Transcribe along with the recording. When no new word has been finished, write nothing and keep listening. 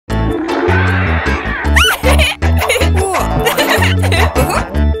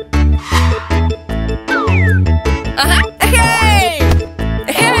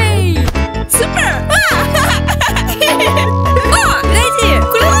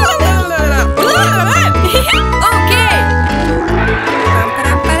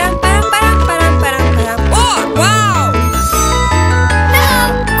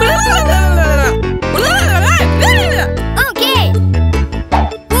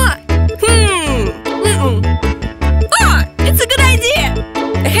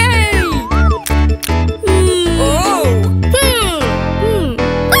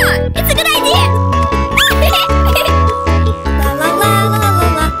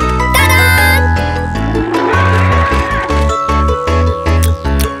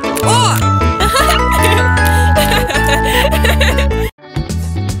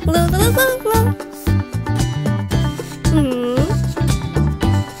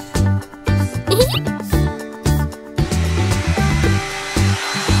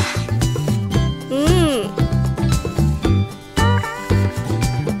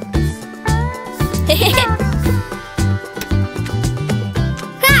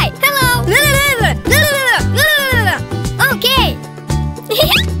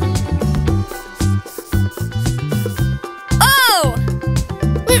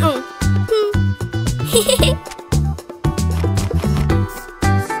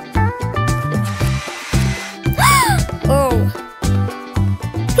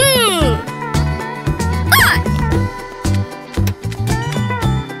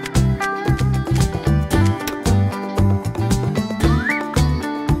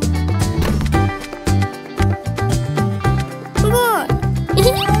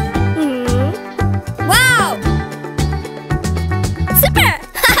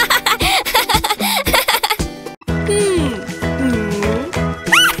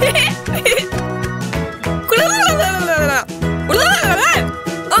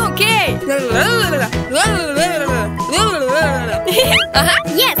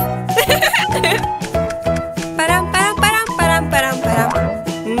Yes! Param, param, param, param, param, param.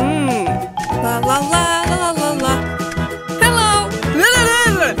 La la la la la la. Hello! La la la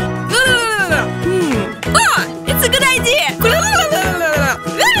la. La la la la. Oh, it's a good idea! La la la la la.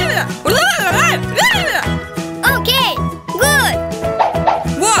 La la la. La la la la la. Okay, good!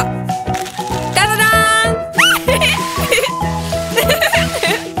 Whoa! Ta-da-da!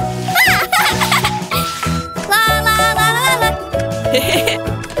 La la la la la.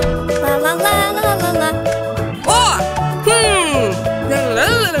 La la la la la la. Oh! La la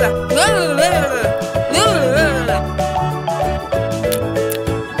la la. La la la la. La la la la.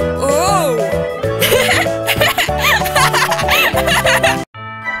 Oh!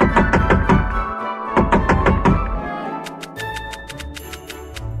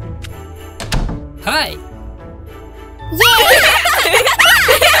 Hi.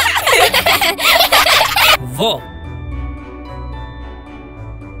 Во.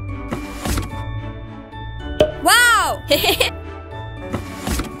 Wow!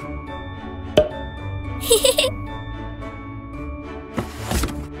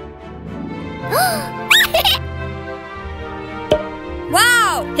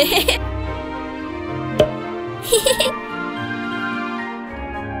 Wow!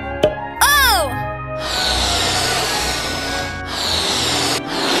 Oh!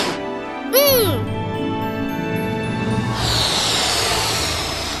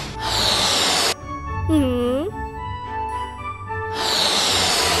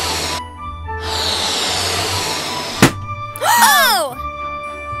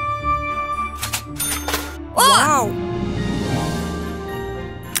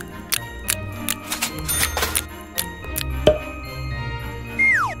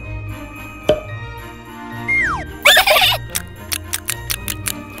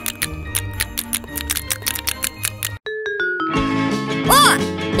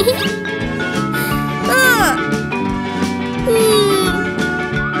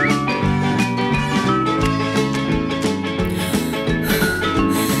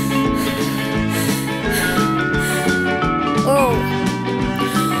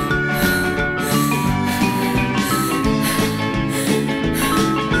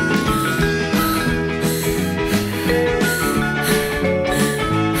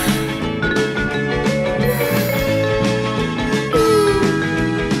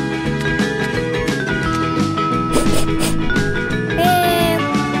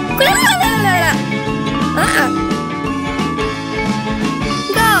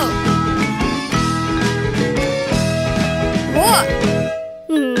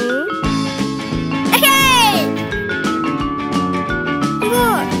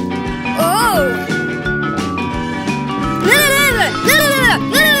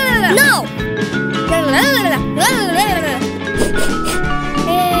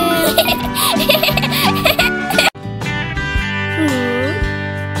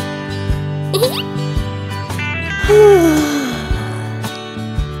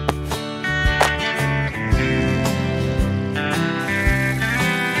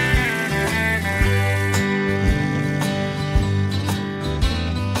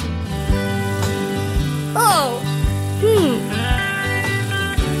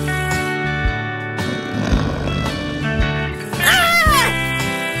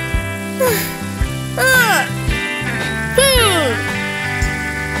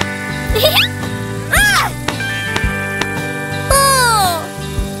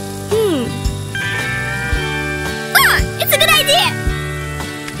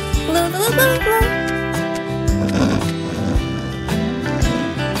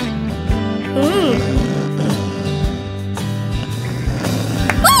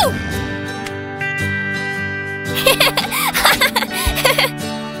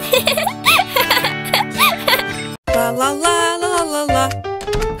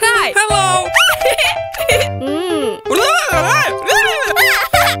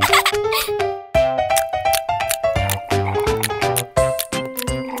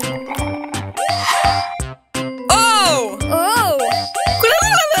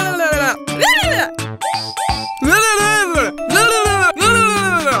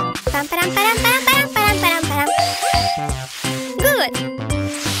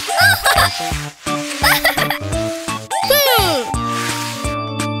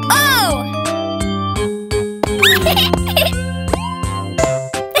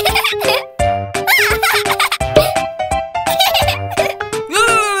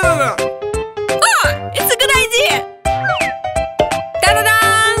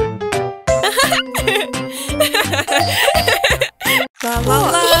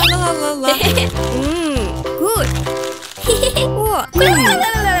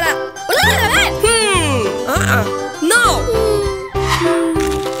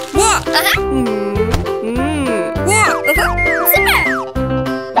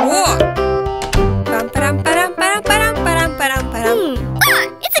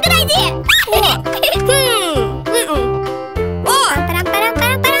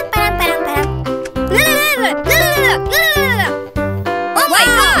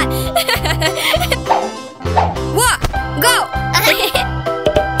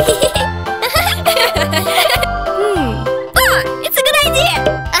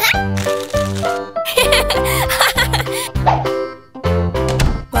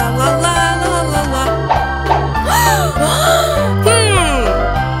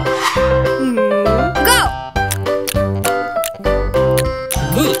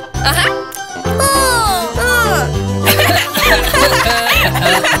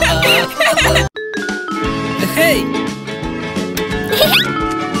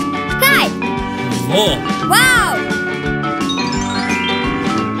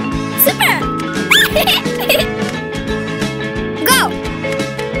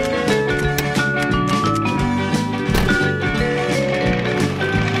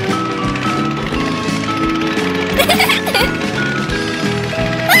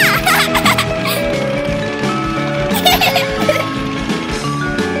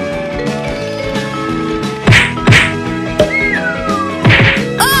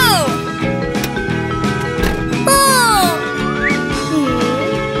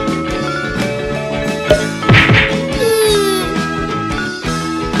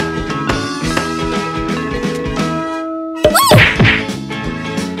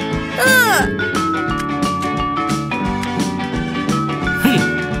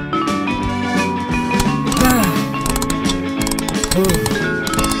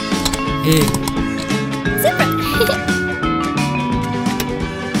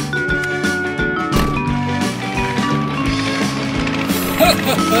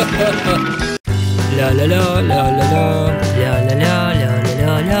 La la la la la la la la la la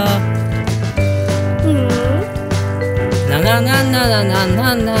la la. Na na na na na na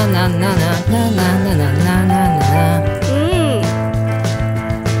na na na na na na na na na.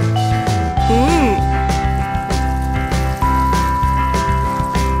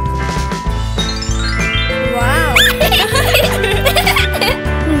 Wow.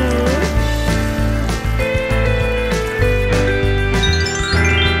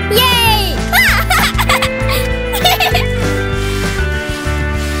 Yay!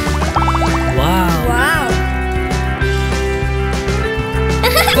 Wow. Wow.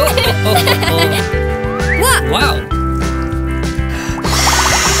 What? Wow.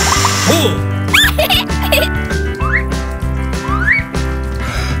 Oh.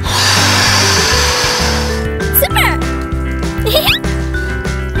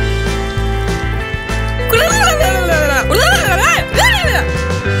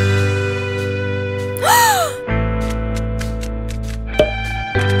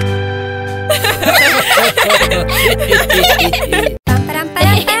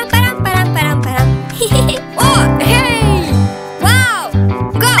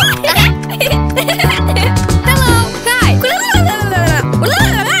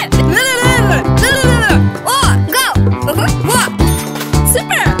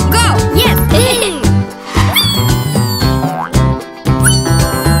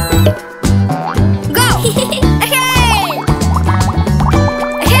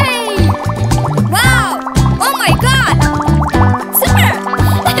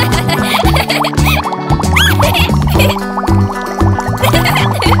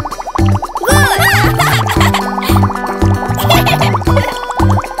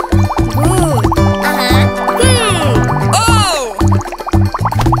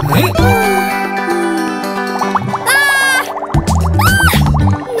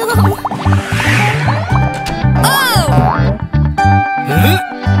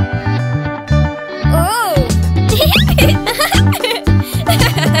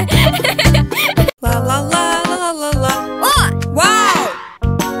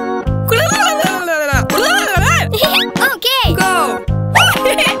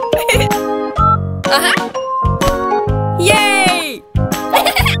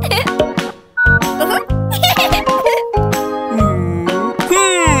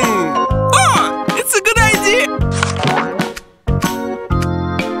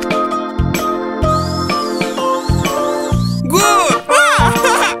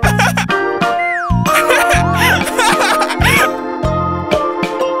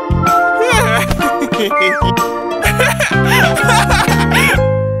 Super!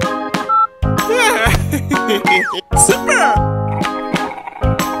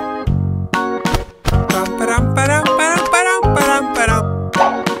 Pam-pam-pam-pam-pam-pam-pam-pam.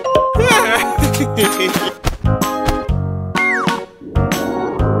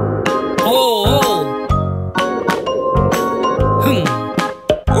 Oh, oh.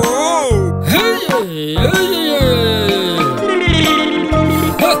 Oh!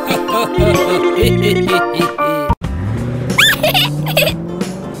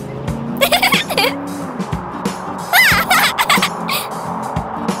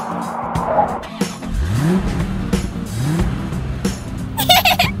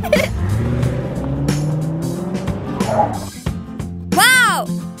 Wow!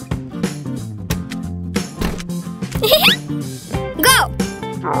 Go!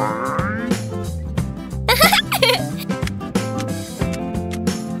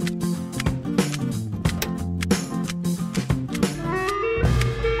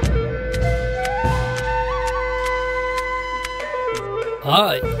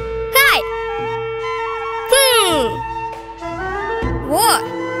 Hi. Hi! What?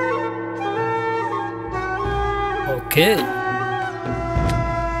 Okay.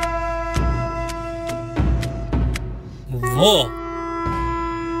 Whoa.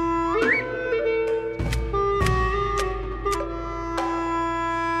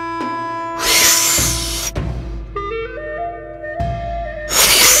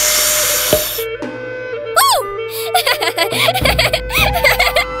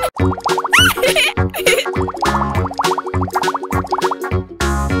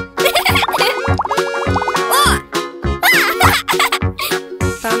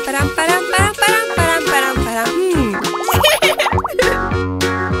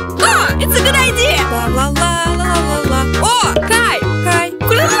 It's a good idea! La la la la la la. Oh! Hi! Hi!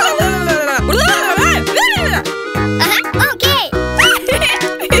 Okay!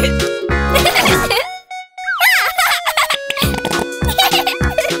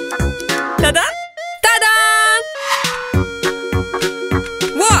 Ta-da! Ta-da!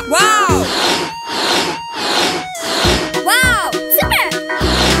 Wow! Wow! Wow! Super!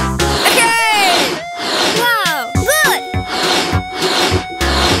 Okay! Wow! Good!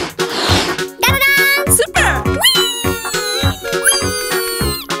 Ta-da! Super!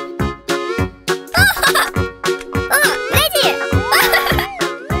 Oh, ready!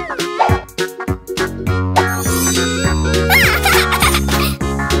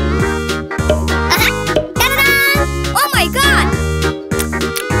 Ta-da! Oh my God!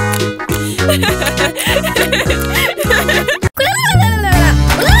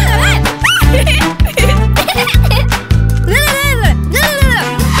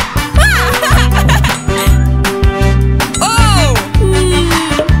 Oh!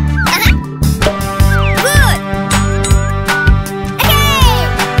 Good! Hey!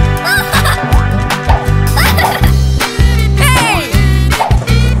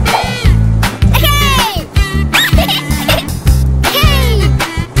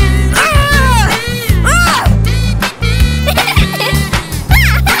 Ah! Ah!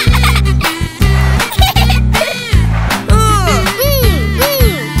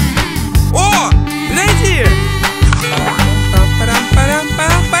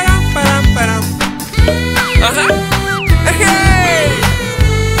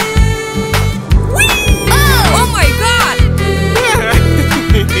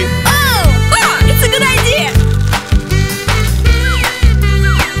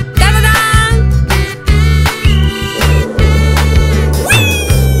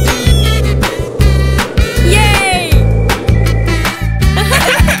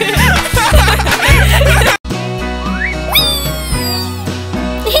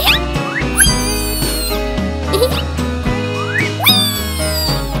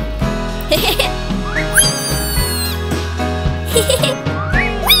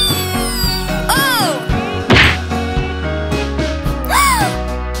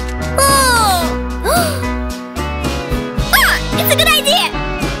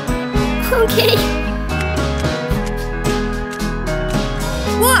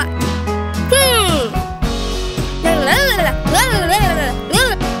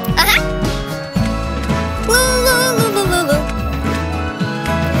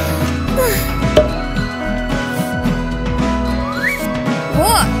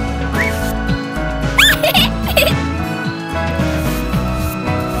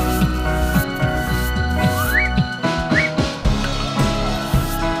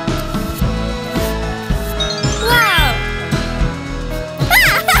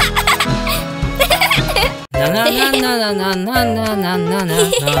 Oh! La la la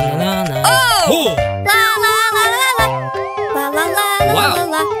la la. La la la la Wow. la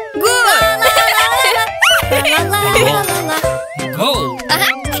la. Good. La la la la la la. Go!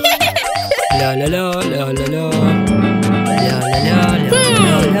 La la la la la la. La la la la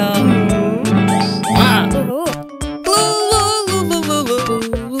la la. Ah!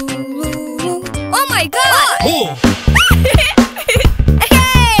 Oh my god! Oh!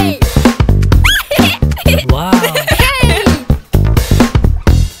 Hey! Wow! Hey!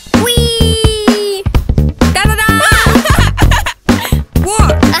 Wee! Da-da-da. Whoa.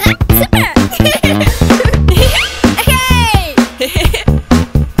 Super! Hey!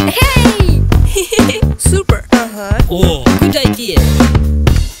 Hey! Super. Oh! Good idea!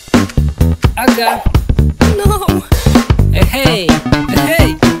 Aga! No. Hey!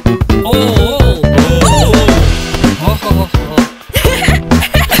 Hey! Oh! Oh! Oh! Oh! Oh! Oh!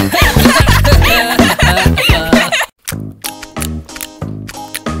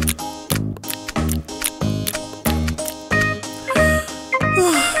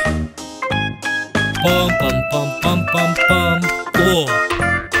 Pum pum pum pum pum pum. Oh!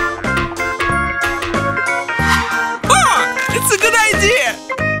 Oh, it's a good idea.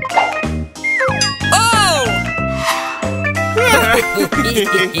 Oh. Hey!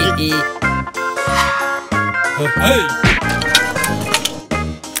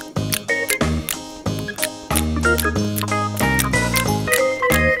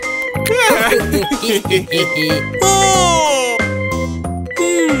 Oh.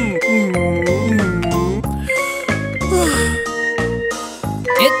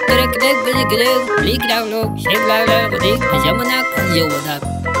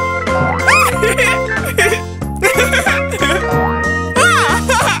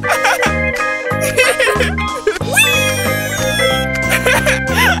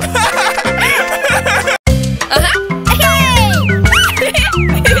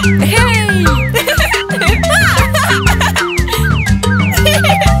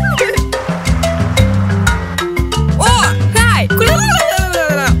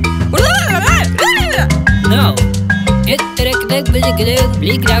 No!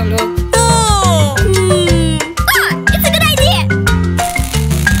 Oh. It's a good idea!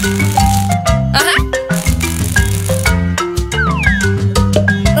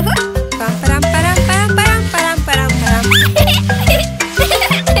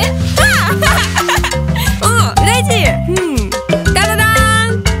 Oh, ready. Da-da-da.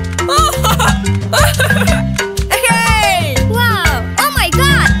 Hey. Wow! Oh my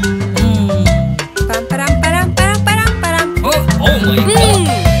god! Pam, param, param, param, param, param. Oh! Oh my God!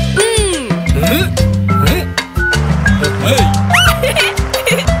 Huh? Huh? Hey!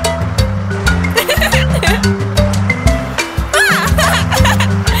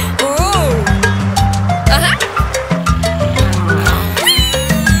 Oh. Oh!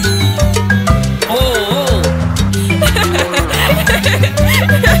 Oh!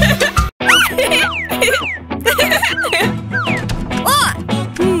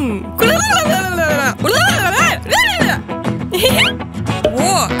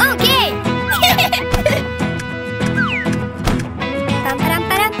 Whoa. Okay! Pam param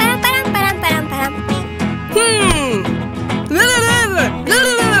param param param param param param.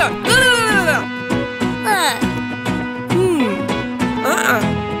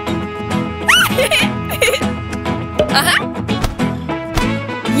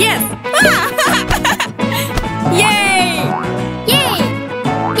 Yes. Yay. Yay!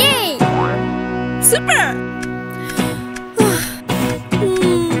 Yay! Super.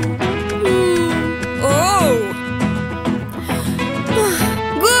 Oh.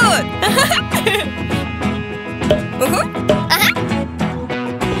 Good.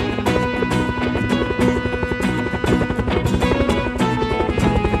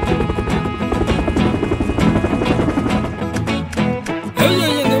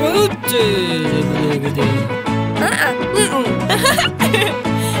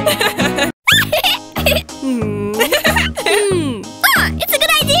 It's a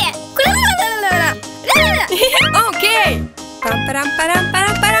good idea! Okay. Pam param param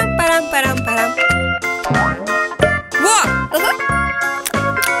param param param param param. Whoa.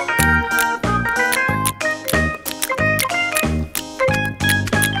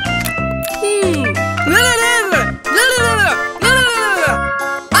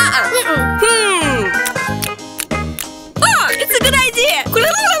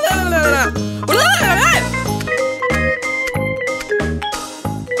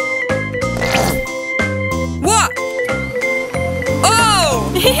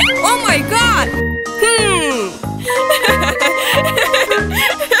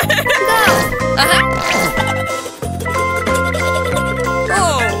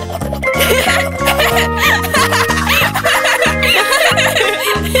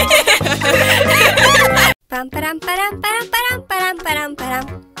 Param, param, param, param, param, param, param, param.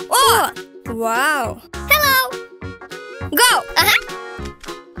 Oh! Wow! Hello. Go!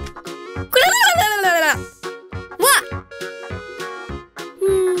 What?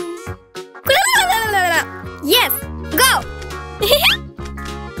 Yes! Go.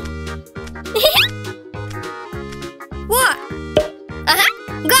 What?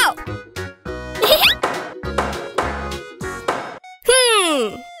 Go.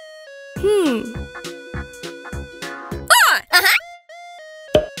 Ah!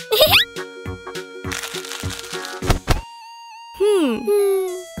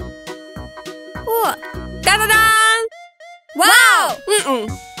 What? Da-da-dan! Wow.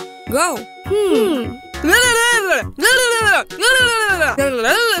 Go!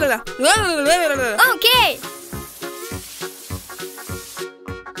 Okay.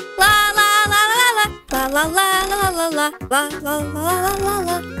 La la la la la la la la la la la la la la la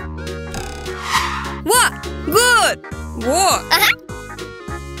la. What? Good! What?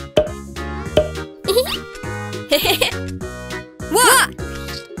 What?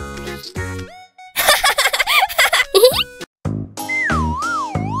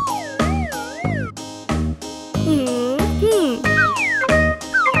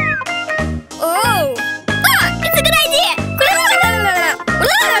 Oh! It's a good idea.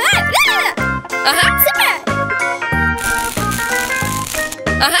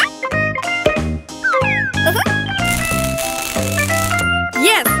 Super.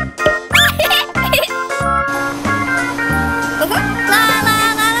 Yes! La la la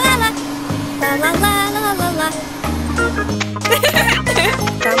la la la la la la la.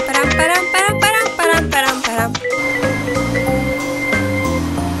 Param, param, param, param, param, param, param, param.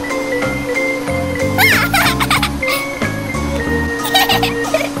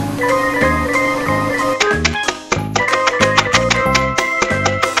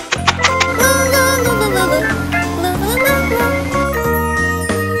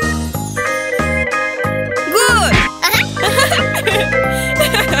 Good!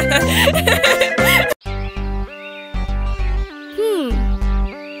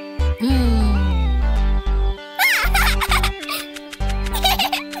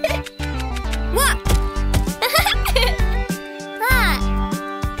 What?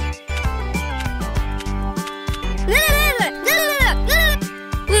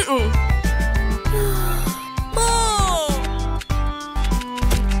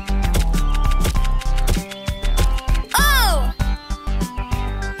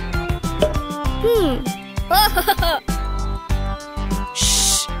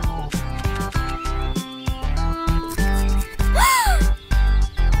 Shh!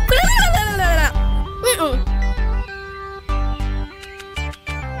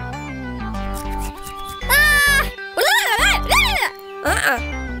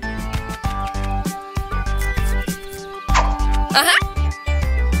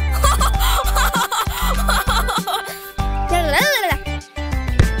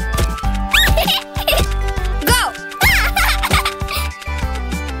 Go.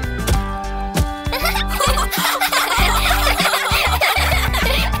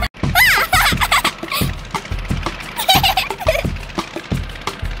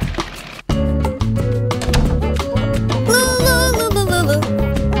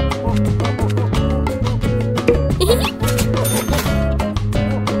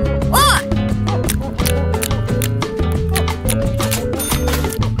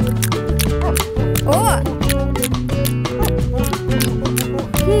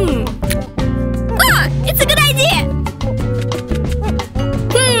 It's a good idea.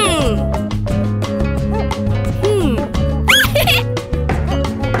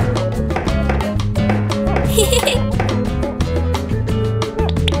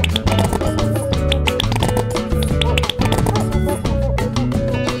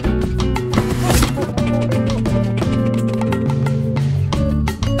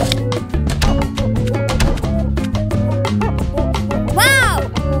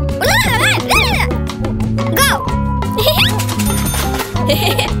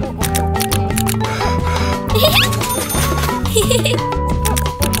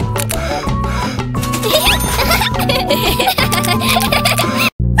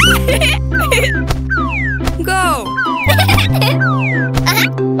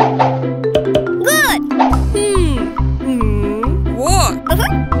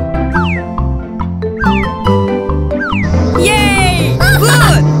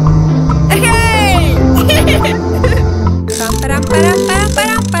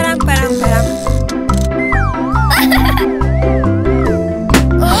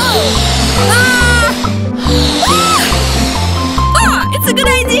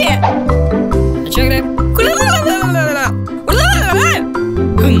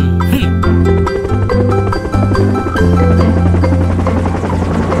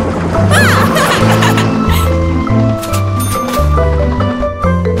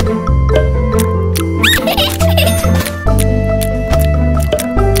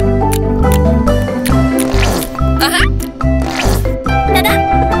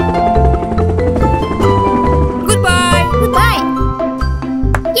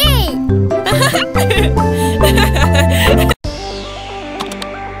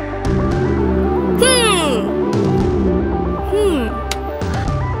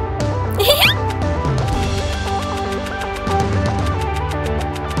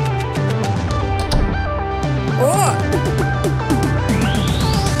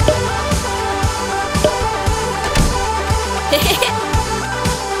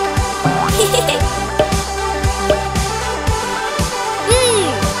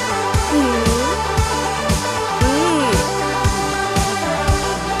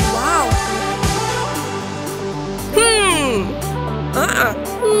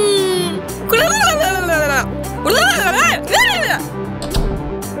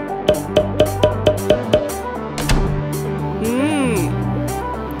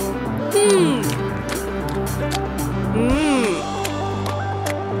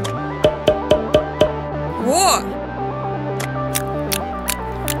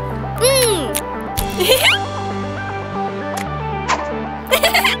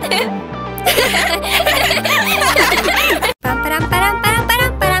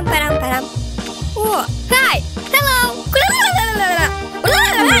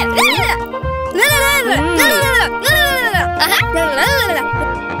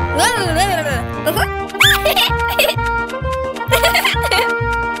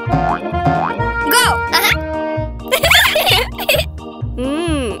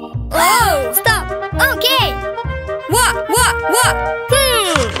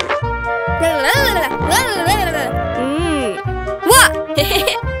 Go!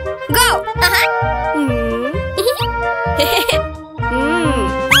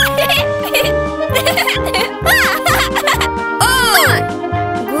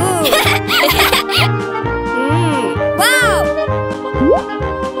 Wow!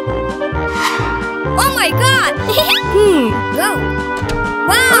 Oh my God! Go!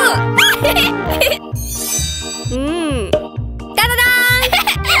 Wow!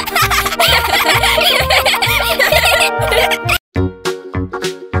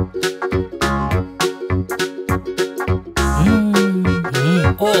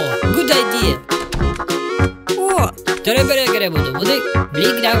 Oh, good idea. Oh. Tere bodo bodo.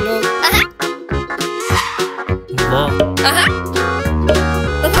 Big down low. Wow.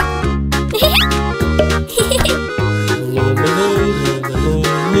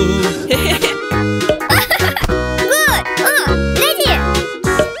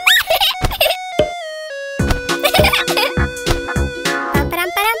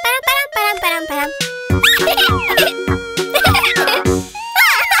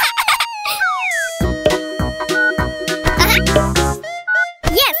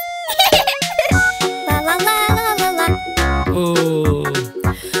 Oh.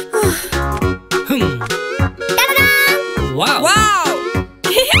 Hmm. Wow!